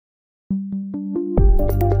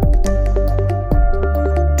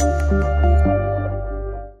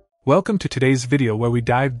Welcome to today's video where we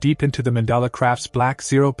dive deep into the Mandala Crafts Black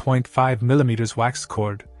 0.5mm wax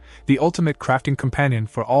cord, the ultimate crafting companion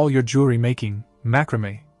for all your jewelry making,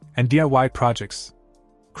 macrame, and DIY projects.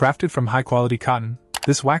 Crafted from high-quality cotton,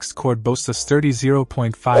 this waxed cord boasts a sturdy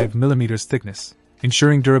 0.5mm thickness,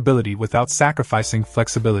 ensuring durability without sacrificing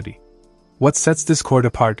flexibility. What sets this cord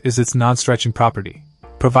apart is its non-stretching property,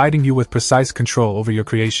 providing you with precise control over your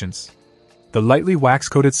creations. The lightly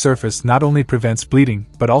wax-coated surface not only prevents bleeding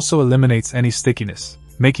but also eliminates any stickiness,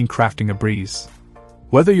 making crafting a breeze.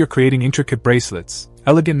 Whether you're creating intricate bracelets,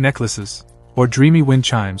 elegant necklaces, or dreamy wind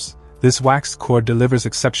chimes, this waxed cord delivers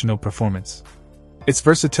exceptional performance. Its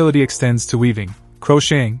versatility extends to weaving,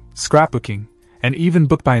 crocheting, scrapbooking, and even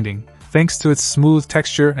bookbinding, thanks to its smooth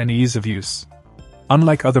texture and ease of use.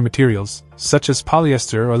 Unlike other materials, such as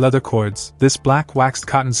polyester or leather cords, this black waxed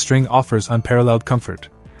cotton string offers unparalleled comfort,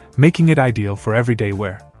 making it ideal for everyday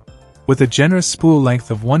wear. With a generous spool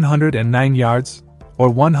length of 109 yards, or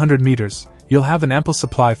 100 meters, you'll have an ample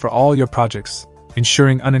supply for all your projects,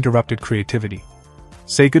 ensuring uninterrupted creativity.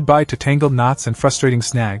 Say goodbye to tangled knots and frustrating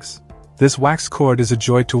snags. This wax cord is a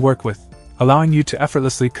joy to work with, allowing you to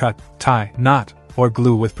effortlessly cut, tie, knot, or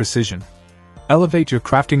glue with precision. Elevate your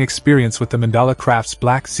crafting experience with the Mandala Crafts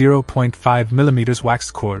Black 0.5mm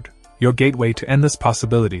wax cord, your gateway to endless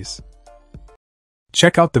possibilities.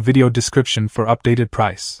 Check out the video description for updated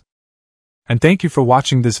price. And thank you for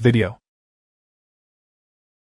watching this video.